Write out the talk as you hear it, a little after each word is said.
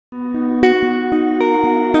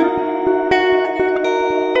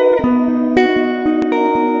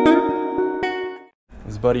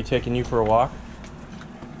Buddy taking you for a walk?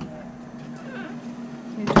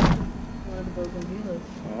 One of the bougainvilleas.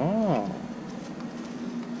 Oh.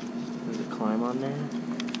 Does it climb on there?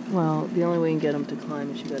 Well, the only way you can get him to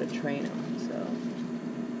climb is you gotta train him, so.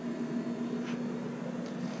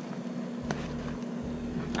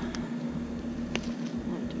 I'll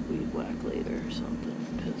have to weed whack later or something,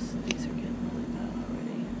 because these are getting really bad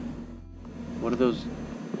already. What are those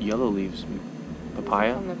yellow leaves?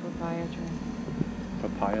 Papaya? From the papaya tree.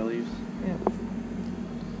 Papaya leaves? Yeah.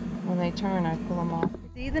 When they turn, I pull them off.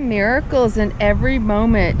 See the miracles in every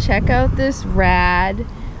moment. Check out this rad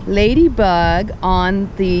ladybug on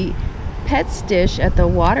the pets dish at the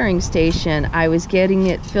watering station. I was getting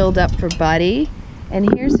it filled up for Buddy,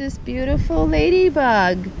 and here's this beautiful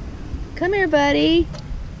ladybug. Come here, Buddy.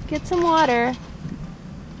 Get some water.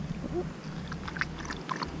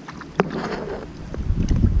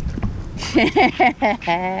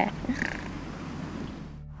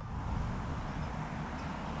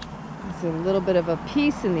 There's a little bit of a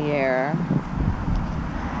peace in the air.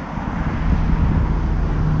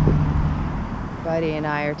 Buddy and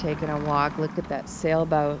I are taking a walk. Look at that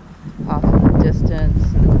sailboat off in the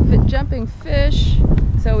distance. Jumping fish.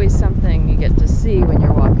 It's always something you get to see when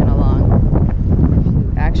you're walking along. If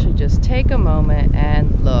you actually just take a moment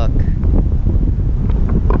and look.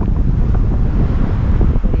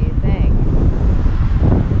 What do you think?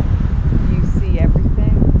 Do you see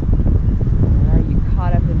everything? Or are you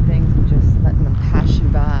caught up in things and just letting them pass you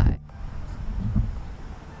by?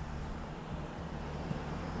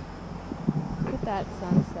 That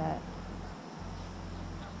sunset.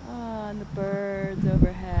 Oh, and the birds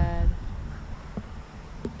overhead.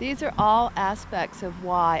 These are all aspects of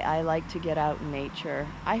why I like to get out in nature.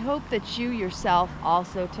 I hope that you yourself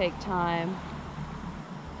also take time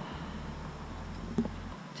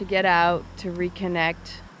to get out, to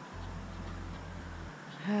reconnect.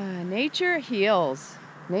 Nature heals.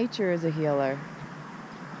 Nature is a healer.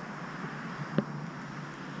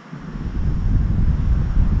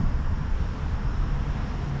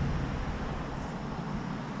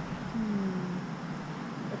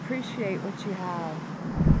 Appreciate what you have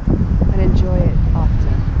and enjoy it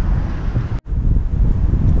often.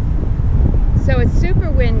 So it's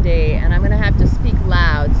super windy and I'm going to have to speak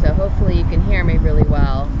loud, so hopefully you can hear me really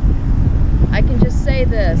well. I can just say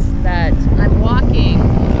this, that I'm walking.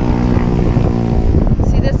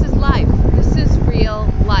 See, this is life. This is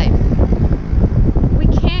real life. We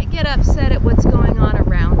can't get upset at what's going on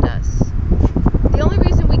around us. The only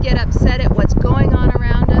reason we get upset at what's going on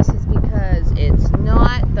around us is because it's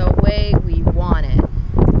not the way we want it.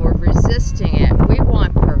 We're resisting it. We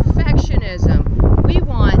want perfectionism. We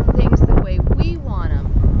want things the way we want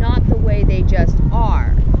them, not the way they just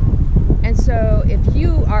are. And so if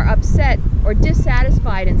you are upset or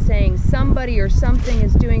dissatisfied in saying somebody or something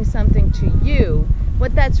is doing something to you,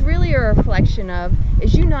 what that's really a reflection of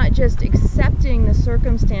is you not just accepting the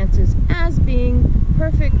circumstances as being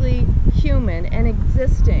perfectly human and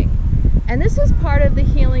existing. And this is part of the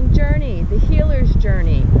healing journey, the healer's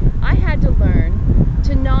journey. I had to learn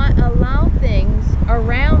to not allow things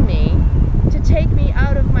around me to take me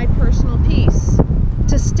out of my personal peace,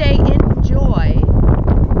 to stay in joy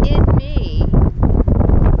in me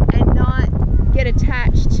and not get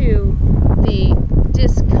attached to the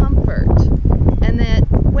discomfort. And that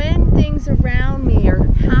when things around me are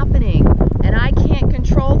happening and I can't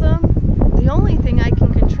control them, the only thing I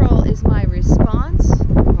can control is my response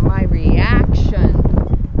or my reaction.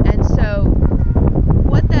 And so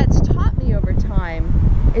what that's taught me over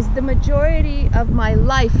time is the majority of my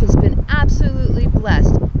life has been absolutely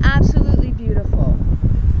blessed, absolutely beautiful.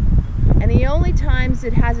 And the only times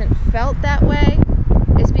it hasn't felt that way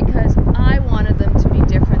is because I wanted them to be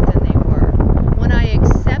different than they were. When I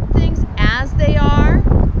accept things as they are,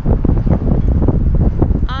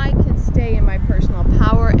 I can stay in my personal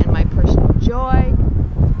power and my personal joy,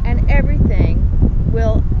 and everything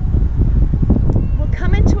will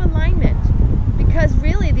come into alignment, because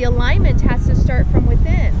really the alignment has to start from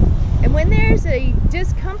within. And when there's a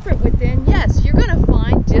discomfort within, yes, you're going to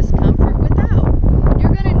find discomfort without.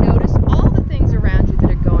 You're going to notice all the things around you that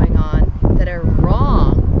are going on that are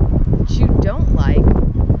wrong, that you don't like,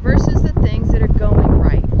 versus the things that are going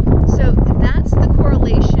right. So that's the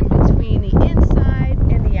correlation between the inside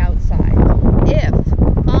and the outside. If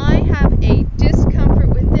I have a discomfort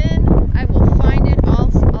within, I will find it all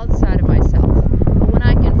outside of myself. But when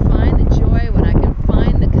I can find the joy, when I can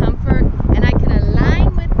find the comfort, and I can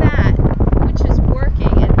align with that which is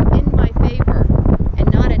working and in my favor,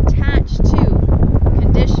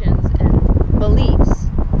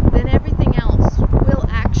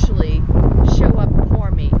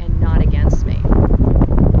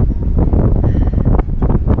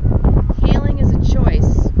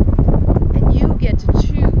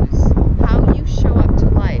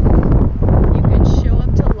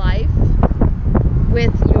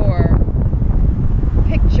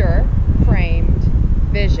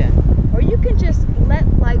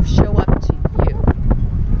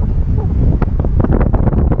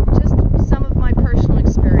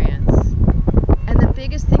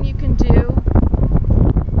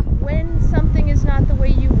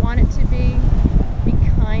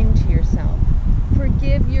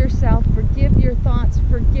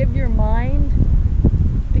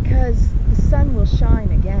 mind, because the sun will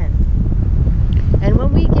shine again. And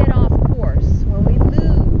when we get off course, when we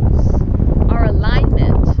lose our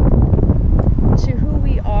alignment to who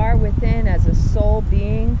we are within as a soul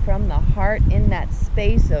being from the heart, in that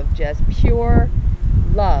space of just pure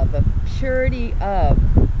love, of purity of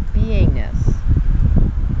beingness,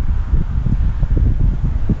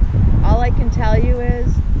 all I can tell you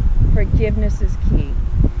is forgiveness is key.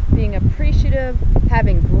 Being appreciative,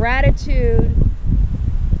 having gratitude,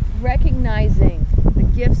 recognizing the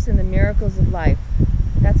gifts and the miracles of life.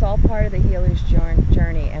 That's all part of the healer's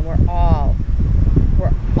journey, and we're all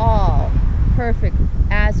perfect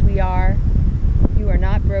as we are. You are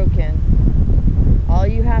not broken. All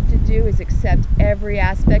you have to do is accept every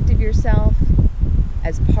aspect of yourself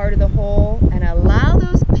as part of the whole and allow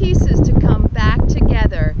those pieces to come back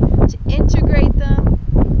together, to integrate them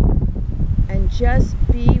and just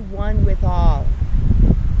be one with all.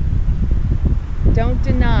 Don't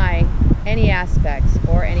deny any aspects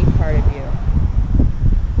or any part of you.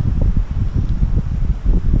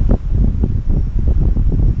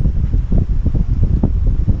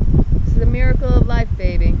 It's the miracle of life,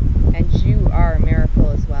 baby, and you are a miracle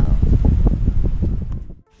as well.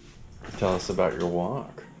 Tell us about your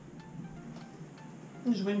walk. It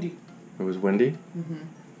was windy. It was windy? Mm-hmm.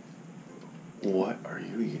 What are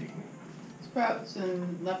you eating? Sprouts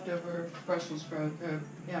and leftover Brussels sprouts.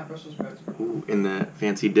 Brussels sprouts. Ooh, in that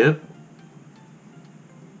fancy dip?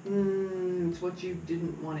 It's what you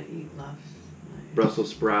didn't want to eat last night. Brussels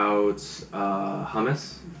sprouts,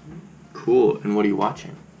 hummus? Mm-hmm. Cool. And what are you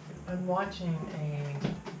watching? I'm watching a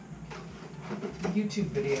YouTube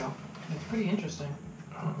video. It's pretty interesting.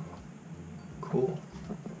 Oh, cool.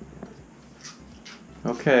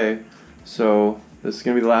 Okay, so this is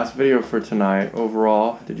going to be the last video for tonight.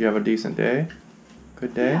 Overall, did you have a decent day?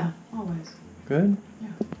 Good day? Yeah, always. Good? Yeah.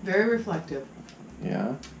 Very reflective.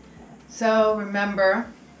 Yeah. So remember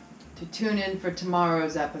to tune in for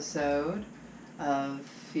tomorrow's episode of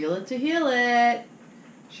Feel It to Heal It.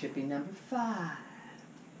 Should be number 5.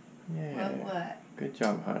 Yeah. What? Good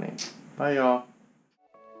job, honey. Bye, y'all.